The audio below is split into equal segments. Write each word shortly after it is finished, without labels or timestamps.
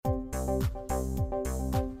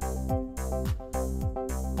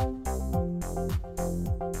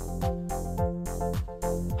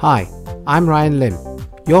Hi, I'm Ryan Lim,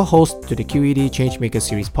 your host to the QED Changemaker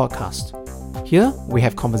Series podcast. Here, we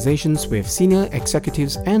have conversations with senior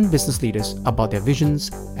executives and business leaders about their visions,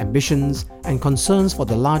 ambitions, and concerns for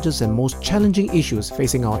the largest and most challenging issues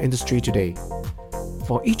facing our industry today.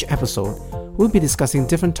 For each episode, we'll be discussing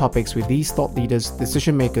different topics with these thought leaders,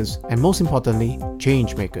 decision makers, and most importantly,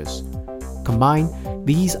 change makers. Combined,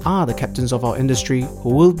 these are the captains of our industry who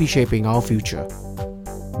will be shaping our future.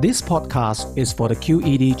 This podcast is for the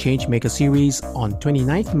QED Changemaker series on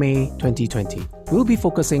 29th May 2020. We'll be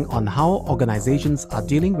focusing on how organizations are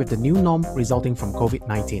dealing with the new norm resulting from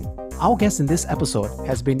COVID-19. Our guest in this episode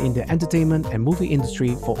has been in the entertainment and movie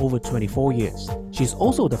industry for over 24 years. She's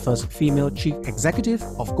also the first female chief executive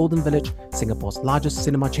of Golden Village, Singapore's largest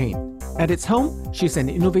cinema chain. At its helm, she's an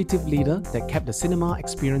innovative leader that kept the cinema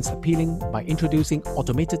experience appealing by introducing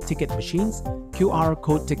automated ticket machines, QR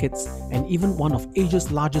code tickets, and even one of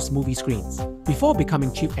Asia's largest movie screens. Before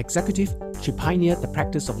becoming chief executive, she pioneered the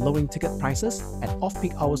practice of lowering ticket prices at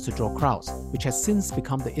off-peak hours to draw crowds, which has since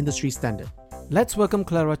become the industry standard. Let's welcome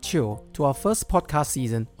Clara Cheo to our first podcast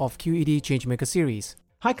season of QED Changemaker series.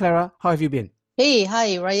 Hi Clara, how have you been? Hey,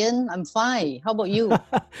 hi Ryan, I'm fine. How about you?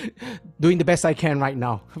 Doing the best I can right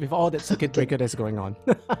now with all that circuit breaker that's going on.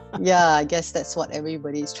 Yeah, I guess that's what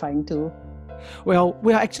everybody is trying to. Well,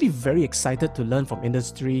 we are actually very excited to learn from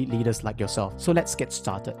industry leaders like yourself. So let's get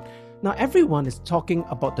started. Now, everyone is talking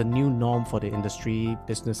about the new norm for the industry,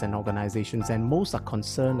 business and organizations, and most are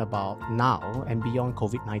concerned about now and beyond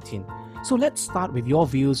COVID-19. So let's start with your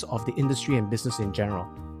views of the industry and business in general.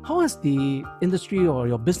 How has the industry or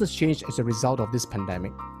your business changed as a result of this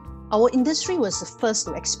pandemic? Our industry was the first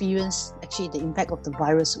to experience actually the impact of the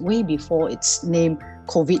virus way before its name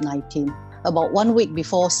COVID-19. About 1 week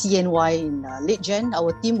before CNY in late Jan,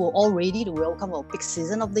 our team were all ready to welcome our peak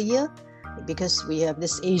season of the year because we have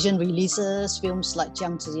this Asian releases, films like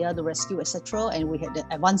Jiang Ziya, The Rescue, etc. And we had the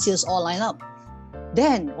advance sales all lined up.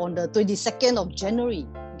 Then on the 22nd of January,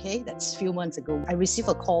 okay, that's a few months ago, I received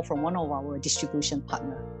a call from one of our distribution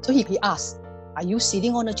partners. So he asked, are you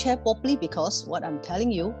sitting on a chair properly? Because what I'm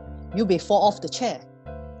telling you, you may fall off the chair.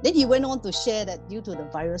 Then he went on to share that due to the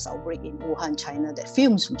virus outbreak in Wuhan, China, that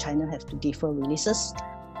films from China have to defer releases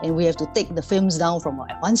and we have to take the films down from our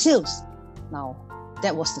advance sales. Now,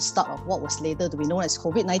 that was the start of what was later to be known as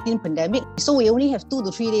COVID-19 pandemic. So we only have 2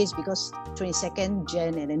 to 3 days because 22nd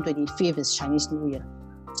Jan and then 25th is Chinese New Year.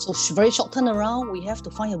 So very short turnaround, we have to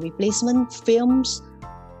find a replacement films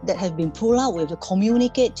that have been pulled out. We have to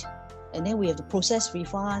communicate and then we have to process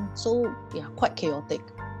refund. So yeah, quite chaotic.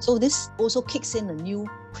 So this also kicks in a new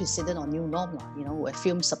precedent or new norm, where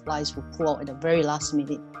film supplies will pull out at the very last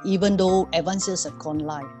minute, even though advances have gone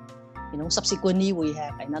live. Subsequently, we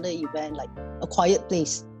have another event like A Quiet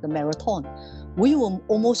Place, the marathon. We were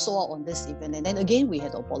almost sold out on this event. And then again, we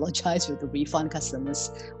had to apologize with the refund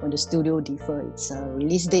customers when the studio deferred its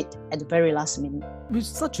release date at the very last minute. With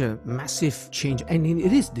such a massive change, and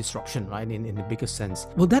it is disruption, right, in the biggest sense,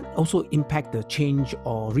 will that also impact the change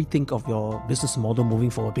or rethink of your business model moving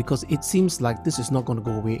forward? Because it seems like this is not going to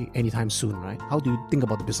go away anytime soon, right? How do you think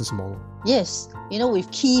about the business model? Yes,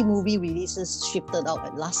 with key movie releases shifted out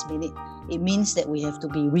at last minute, it means that we have to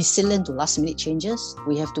be resilient to last minute changes.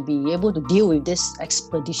 We have to be able to deal with this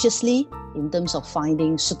expeditiously in terms of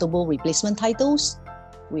finding suitable replacement titles.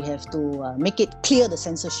 We have to make it clear the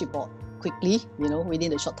censorship board quickly,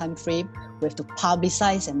 within a short time frame. We have to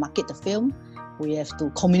publicize and market the film. We have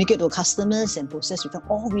to communicate to customers and process with them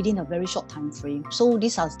all within a very short time frame. So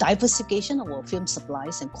these are diversification of our film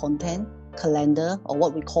supplies and content, calendar, or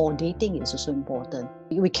what we call dating is also important.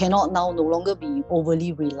 We cannot now no longer be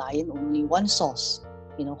overly reliant on only one source,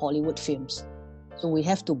 Hollywood films. So we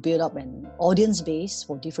have to build up an audience base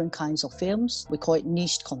for different kinds of films. We call it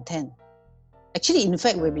niched content. Actually, in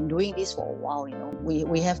fact, we've been doing this for a while,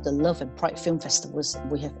 We have the Love and Pride Film Festivals.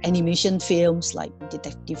 We have animation films like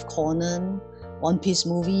Detective Conan, One Piece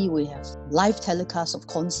movie. We have live telecasts of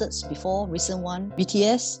concerts before, recent one,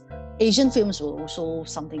 BTS. Asian films were also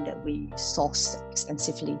something that we sourced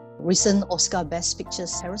extensively. Recent Oscar Best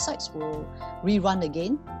Pictures Parasites will rerun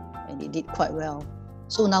again, and it did quite well.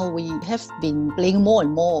 So now we have been playing more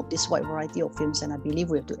and more of this wide variety of films, and I believe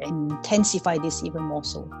we have to intensify this even more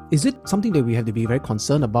so. Is it something that we have to be very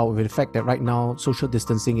concerned about with the fact that right now social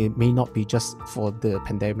distancing, it may not be just for the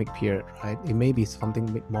pandemic period, right? It may be something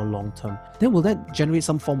a bit more long term. Then will that generate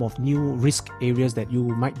some form of new risk areas that you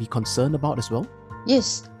might be concerned about as well?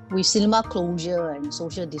 Yes, with cinema closure and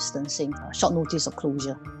social distancing, short notice of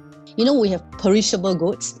closure. We have perishable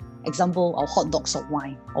goods. Example, our hot dogs of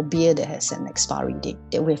wine or beer that has an expiry date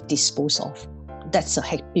that we have disposed of. that's a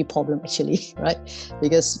happy problem actually, right?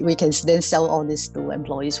 Because we can then sell all this to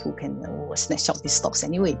employees who can snatch out these stocks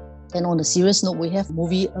anyway. And on a serious note, we have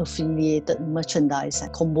movie affiliated merchandise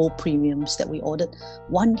and combo premiums that we ordered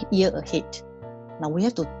 1 year ahead. Now we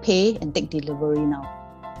have to pay and take delivery now.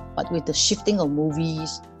 But with the shifting of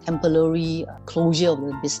movies, temporary closure of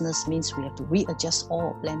the business means we have to readjust all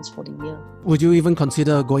our plans for the year. Would you even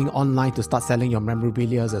consider going online to start selling your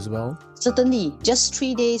memorabilia as well? Certainly, just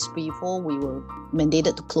 3 days before we were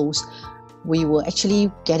mandated to close, we were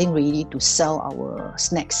actually getting ready to sell our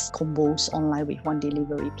snacks combos online with one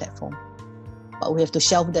delivery platform. But we have to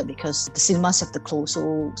shelve that because the cinemas have to close,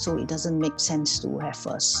 so it doesn't make sense to have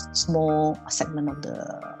a small segment of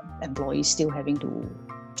the employees still having to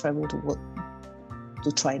travel to work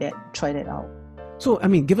to try that out. So, I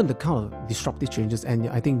mean, given the kind of disruptive changes, and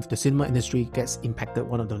I think the cinema industry gets impacted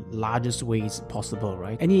one of the largest ways possible,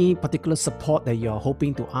 right? Any particular support that you're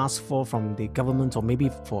hoping to ask for from the government or maybe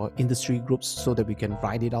for industry groups so that we can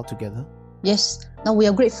ride it out together? Yes. Now, we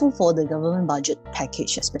are grateful for the government budget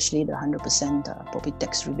package, especially the 100% property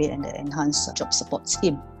tax rebate and the enhanced job support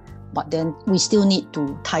scheme. But then we still need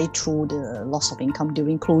to tie through the loss of income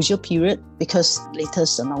during closure period because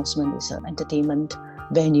latest announcement is an entertainment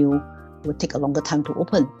venue will take a longer time to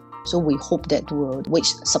open. So we hope that the wage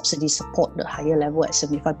subsidy support, the higher level at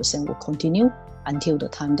 75% will continue until the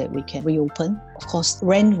time that we can reopen. Of course,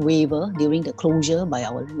 rent waiver during the closure by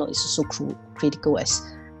our landlord is also critical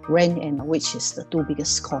as rent and wage is the two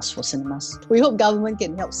biggest costs for cinemas. We hope government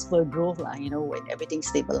can help spur growth. When everything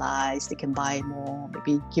stabilizes, they can buy more,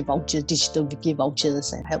 maybe give vouchers, digital gift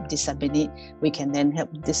vouchers and help disseminate. We can then help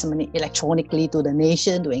disseminate electronically to the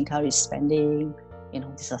nation to encourage spending.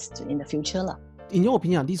 This is in the future. In your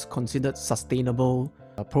opinion, are these considered sustainable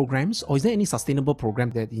programs, or is there any sustainable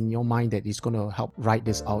program that in your mind that is going to help ride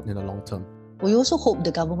this out in the long term? We also hope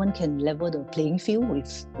the government can level the playing field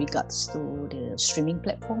with regards to the streaming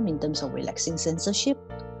platform in terms of relaxing censorship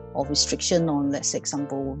or restriction on, let's say,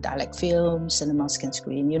 example, dialect films, cinemas can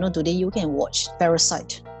screen. Today you can watch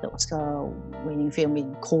Parasite, the Oscar-winning film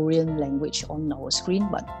in Korean language on our screen,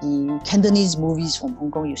 but the Cantonese movies from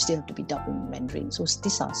Hong Kong, you still have to be dubbed in Mandarin. So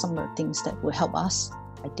these are some of the things that will help us,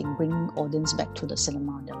 I think, bring audience back to the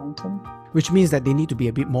cinema in the long term. Which means that they need to be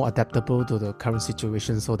a bit more adaptable to the current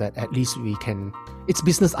situation so that at least we can... It's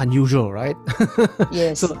business unusual, right?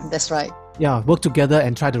 Yes, that's right. Yeah, work together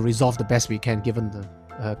and try to resolve the best we can given the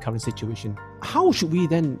current situation. How should we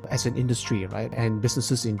then, as an industry, right, and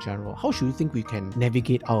businesses in general, how should we think we can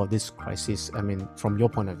navigate out of this crisis? I mean, from your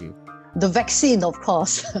point of view. The vaccine, of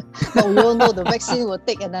course. But we all know the vaccine will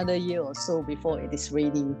take another year or so before it is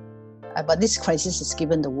ready. But this crisis has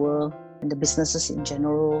given the world and the businesses in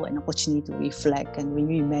general an opportunity to reflect and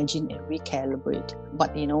reimagine and recalibrate.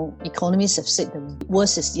 But economists have said the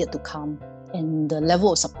worst is yet to come, and the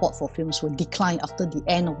level of support for films will decline after the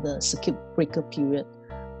end of the circuit breaker period.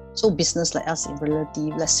 So business like us in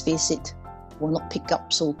relative, let's face it, will not pick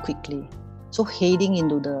up so quickly. So heading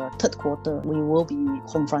into the third quarter, we will be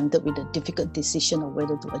confronted with the difficult decision of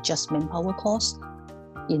whether to adjust manpower costs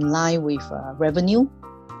in line with revenue.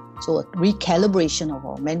 So a recalibration of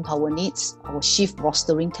our manpower needs, our shift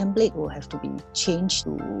rostering template will have to be changed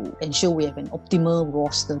to ensure we have an optimal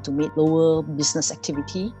roster to meet lower business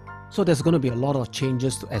activity. So there's going to be a lot of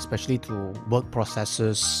changes, especially to work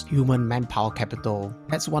processes, human manpower capital.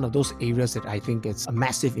 That's one of those areas that I think it's a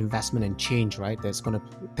massive investment and change, right? That's going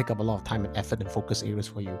to take up a lot of time and effort and focus areas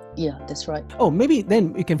for you. Yeah, that's right. Oh, maybe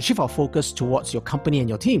then we can shift our focus towards your company and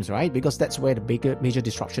your teams, right? Because that's where the major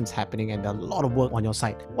disruptions happening and a lot of work on your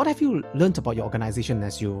side. What have you learned about your organization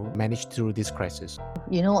as you managed through this crisis?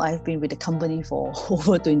 I've been with the company for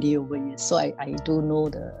over 20 years, so I do know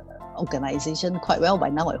the organization quite well by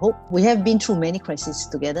now, I hope. We have been through many crises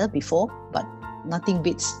together before, but nothing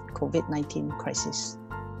beats COVID-19 crisis.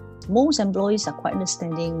 Most employees are quite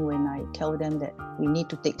understanding when I tell them that we need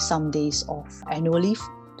to take some days off annual leave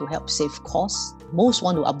to help save costs. Most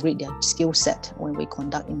want to upgrade their skill set when we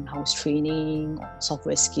conduct in-house training on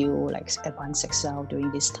software skill like advanced Excel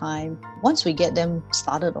during this time. Once we get them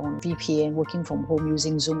started on VPN, working from home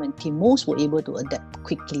using Zoom and Teams, most were able to adapt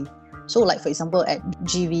quickly. So like for example, at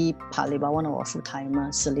GV Paleba, one of our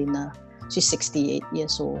full-timers, Selena, she's 68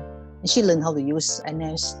 years old. And she learned how to use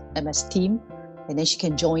MS Team, and then she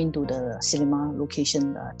can join to the cinema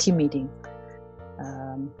location team meeting.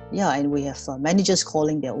 And we have managers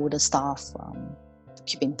calling their older staff to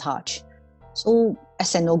keep in touch. So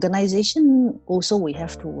as an organization, also we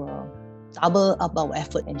have to double up our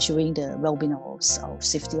effort ensuring the well-being of our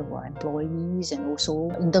safety of our employees, and also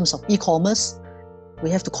in terms of e-commerce, We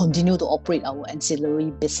have to continue to operate our ancillary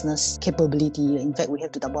business capability. In fact, we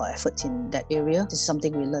have to double our efforts in that area. This is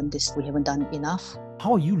something we learned we haven't done enough.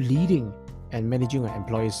 How are you leading and managing your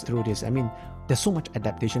employees through this? I mean, there's so much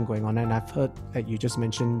adaptation going on, and I've heard that you just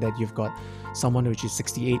mentioned that you've got someone which is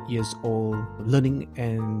 68 years old learning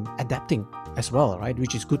and adapting as well, right?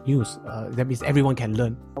 Which is good news. That means everyone can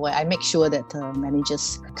learn. Well, I make sure that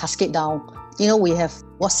managers cascade down. We have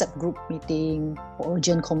WhatsApp group meeting for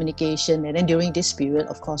urgent communication, and then during this period,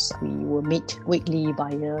 of course, we will meet weekly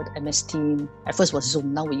via MS Team. At first was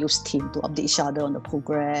Zoom, now we use Team to update each other on the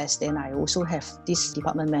progress. Then I also have these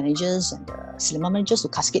department managers and the cinema managers to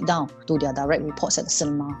cascade down to their direct reports at the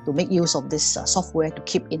cinema to make use of this software to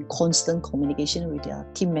keep in constant communication with their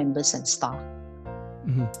team members and staff.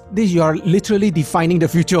 Mm-hmm. This, you are literally defining the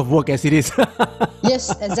future of work as it is.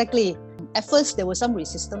 Yes, exactly. At first, there was some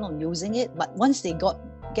resistance on using it, but once they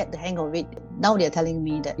get the hang of it, now they're telling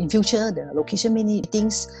me that in future, the location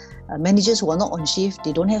meetings, managers who are not on shift,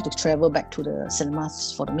 they don't have to travel back to the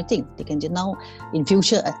cinemas for the meeting. They can now, in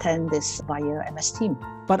future, attend this via MS Team.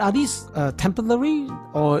 But are these temporary,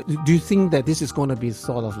 or do you think that this is going to be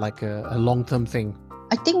sort of like a long-term thing?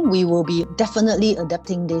 I think we will be definitely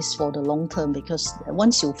adapting this for the long term, because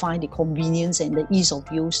once you find the convenience and the ease of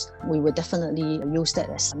use, we will definitely use that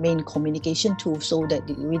as a main communication tool so that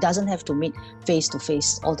we doesn't have to meet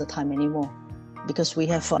face-to-face all the time anymore. Because we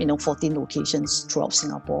have 14 locations throughout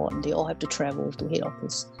Singapore, and they all have to travel to head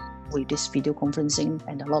office. With this video conferencing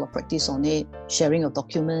and a lot of practice on it, sharing of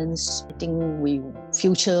documents, I think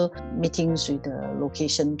future meetings with the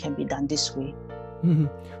location can be done this way.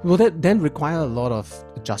 Mm-hmm. Will that then require a lot of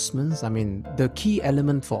adjustments? I mean, the key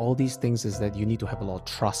element for all these things is that you need to have a lot of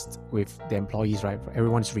trust with the employees, right?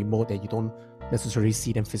 Everyone's remote and you don't necessarily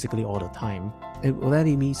see them physically all the time. Will that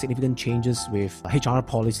mean significant changes with HR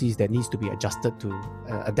policies that needs to be adjusted to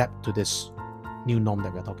adapt to this new norm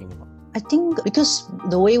that we're talking about? I think because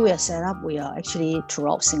the way we are set up, we are actually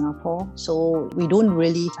throughout Singapore, so we don't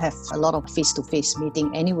really have a lot of face-to-face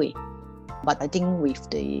meeting anyway. But I think with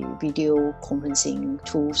the video conferencing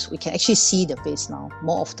tools, we can actually see the face now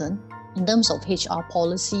more often. In terms of HR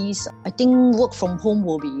policies, I think work from home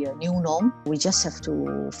will be a new norm. We just have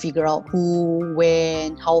to figure out who,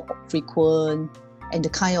 when, how frequent, and the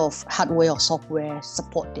kind of hardware or software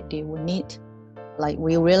support that they will need. Like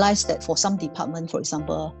we realized that for some departments, for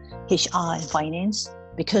example, HR and finance,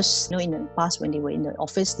 because in the past when they were in the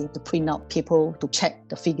office, they have to print out people to check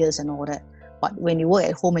the figures and all that. But when you work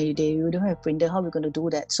at home every day, you don't have a printer, how are we going to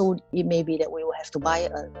do that? So it may be that we will have to buy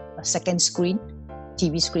a second screen,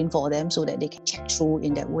 TV screen for them so that they can check through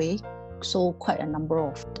in that way. So quite a number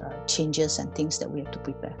of changes and things that we have to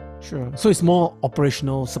prepare. Sure. So it's more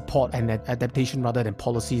operational support and adaptation rather than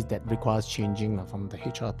policies that requires changing from the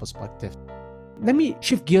HR perspective. Let me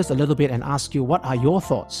shift gears a little bit and ask you, what are your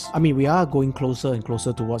thoughts? I mean, we are going closer and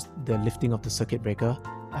closer towards the lifting of the circuit breaker.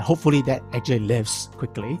 Hopefully that actually lifts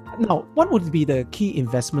quickly. Now, what would be the key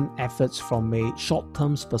investment efforts from a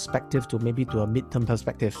short-term perspective to maybe to a mid-term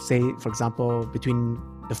perspective? Say, for example, between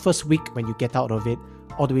the first week when you get out of it,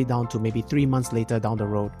 all the way down to maybe 3 months later down the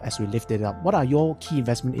road as we lift it up. What are your key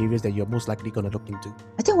investment areas that you're most likely going to look into?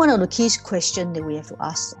 I think one of the key questions that we have to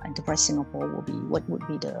ask Enterprise Singapore will be, what would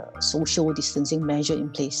be the social distancing measure in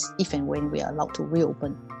place if and when we are allowed to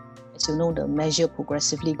reopen? As you know, the measure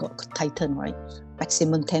progressively got tightened, right?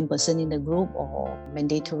 Maximum 10% in the group, or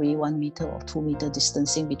mandatory 1 meter or 2 meter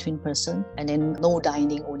distancing between person, and then no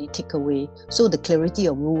dining, only takeaway. So the clarity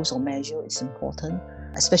of rules or measure is important,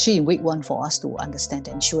 especially in week 1 for us to understand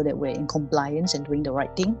and ensure that we're in compliance and doing the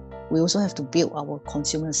right thing. We also have to build our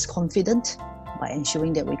consumers' confidence by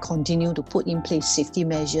ensuring that we continue to put in place safety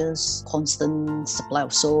measures, constant supply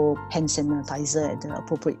of soap, hand sanitizer at the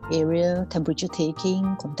appropriate area, temperature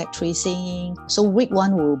taking, contact tracing. So week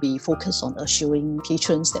 1 will be focused on assuring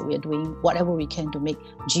patrons that we are doing whatever we can to make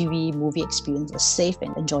GV movie experience a safe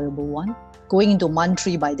and enjoyable one. Going into month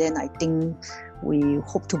 3 by then, I think we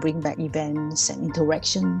hope to bring back events and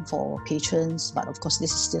interaction for patrons, but of course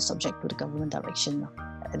this is still subject to the government direction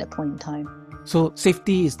at that point in time. So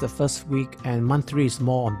safety is the first week and month 3 is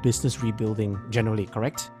more on business rebuilding generally,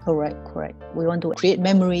 correct? Correct. We want to create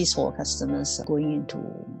memories for customers going into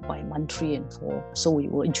by month 3 and 4. So we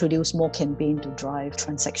will introduce more campaign to drive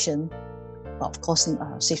transaction. But of course,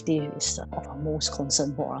 safety is of our most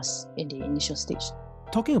concern for us in the initial stage.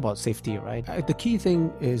 Talking about safety, right? The key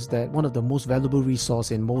thing is that one of the most valuable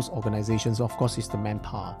resource in most organizations, of course, is the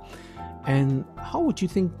manpower. And how would you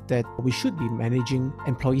think that we should be managing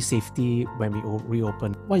employee safety when we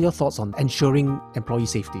reopen? What are your thoughts on ensuring employee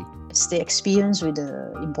safety? As the experience with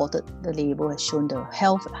the imported label has shown, the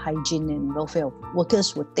health, hygiene and welfare of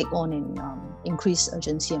workers will take on an increased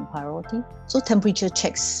urgency and priority. So temperature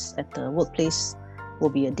checks at the workplace will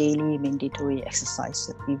be a daily mandatory exercise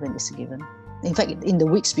that even is given. In fact, in the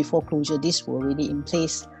weeks before closure, this were already in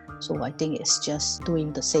place. So I think it's just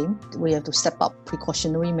doing the same. We have to step up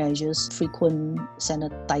precautionary measures, frequent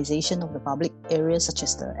sanitization of the public areas such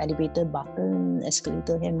as the elevator button,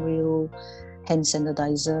 escalator handrail, hand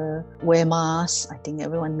sanitizer, wear masks. I think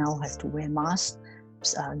everyone now has to wear masks,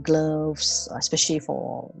 gloves, especially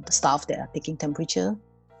for the staff that are taking temperature.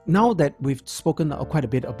 Now that we've spoken quite a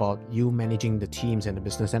bit about you managing the teams and the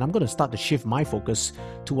business, and I'm going to start to shift my focus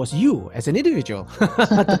towards you as an individual,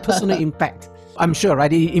 the personal impact. I'm sure,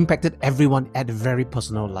 right? It impacted everyone at a very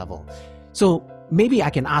personal level. So maybe I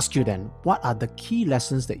can ask you then, what are the key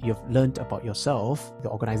lessons that you've learned about yourself, the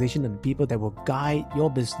organization and the people that will guide your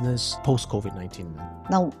business post-COVID-19?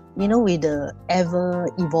 Now, with the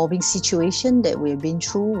ever-evolving situation that we've been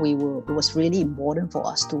through, it was really important for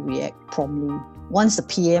us to react promptly. Once the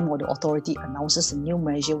PM or the authority announces a new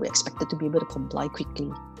measure, we're expected to be able to comply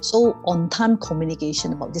quickly. So on-time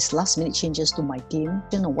communication about these last-minute changes to my team,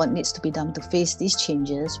 what needs to be done to face these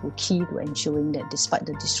changes were key to ensuring that despite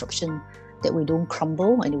the disruption, that we don't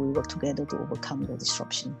crumble and we work together to overcome the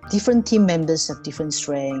disruption. Different team members have different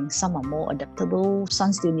strengths. Some are more adaptable,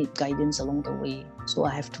 some still need guidance along the way. So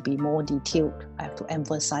I have to be more detailed. I have to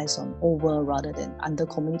emphasize on over rather than under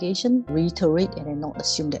communication, reiterate and then not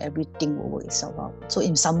assume that everything will work itself out. So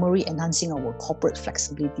in summary, enhancing our corporate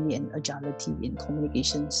flexibility and agility in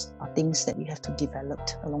communications are things that we have to develop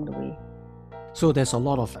along the way. So there's a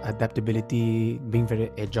lot of adaptability, being very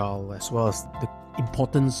agile, as well as the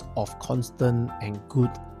importance of constant and good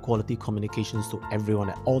quality communications to everyone,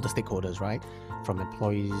 all the stakeholders, right? From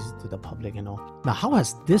employees to the public and all. Now, how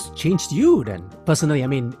has this changed you then? Personally,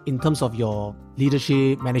 in terms of your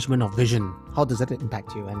leadership, management of vision, how does that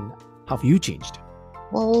impact you and how have you changed?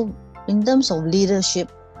 Well, in terms of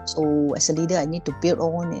leadership, so as a leader, I need to build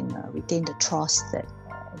on and retain the trust that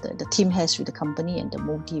the team has with the company and to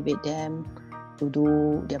motivate them to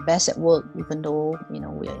do their best at work, even though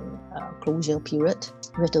we're in a closure period.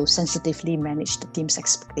 We have to sensitively manage the team's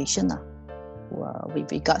expectation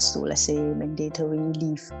with regards to, let's say, mandatory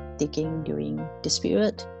leave taking during this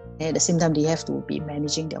period. And at the same time, they have to be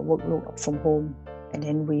managing their workload from home. And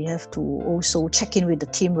then we have to also check in with the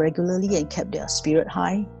team regularly and keep their spirit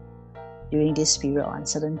high during this period of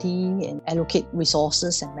uncertainty and allocate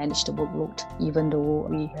resources and manage the workload, even though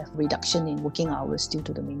we have reduction in working hours due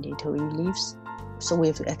to the mandatory leaves. So we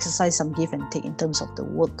have to exercise some give and take in terms of the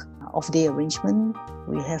work off-day arrangement.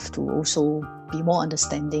 We have to also be more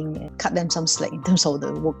understanding and cut them some slack in terms of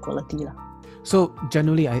the work quality. So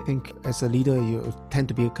generally, I think as a leader, you tend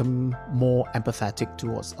to become more empathetic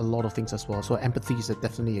towards a lot of things as well. So empathy is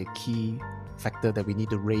definitely a key factor that we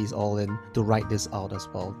need to raise all in to write this out as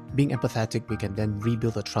well. Being empathetic, we can then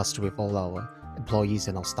rebuild the trust with all our employees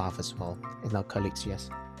and our staff as well, and our colleagues,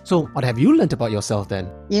 yes. So what have you learned about yourself then?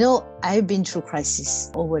 I've been through crisis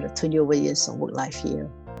over the 20 over years of work life here.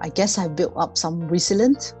 I guess I've built up some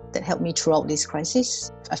resilience that helped me throughout this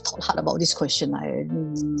crisis. I've thought hard about this question.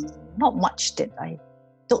 Not much that I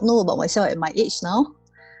don't know about myself at my age now,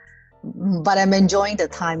 but I'm enjoying the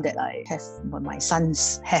time that I have, what my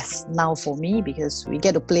sons have now for me, because we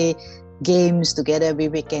get to play games together every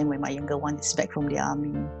weekend when my younger one is back from the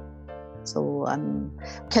army. So I'm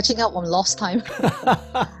catching up on lost time.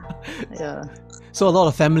 Yeah. So a lot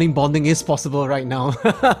of family bonding is possible right now.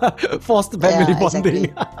 Forced family bonding.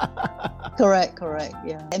 Exactly. Correct.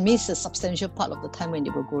 Yeah. I missed a substantial part of the time when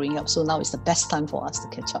they were growing up. So now it's the best time for us to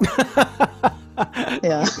catch up.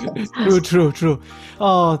 Yeah. True.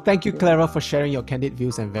 Oh, thank you, Clara, for sharing your candid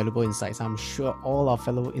views and valuable insights. I'm sure all our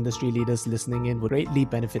fellow industry leaders listening in would greatly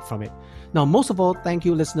benefit from it. Now, most of all, thank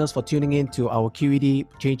you, listeners, for tuning in to our QED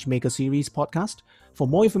Changemaker Series podcast. For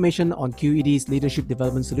more information on QED's leadership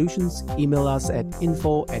development solutions, email us at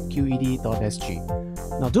info@qed.sg.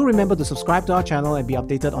 Now, do remember to subscribe to our channel and be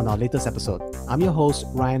updated on our latest episode. I'm your host,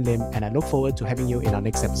 Ryan Lim, and I look forward to having you in our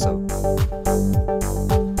next episode.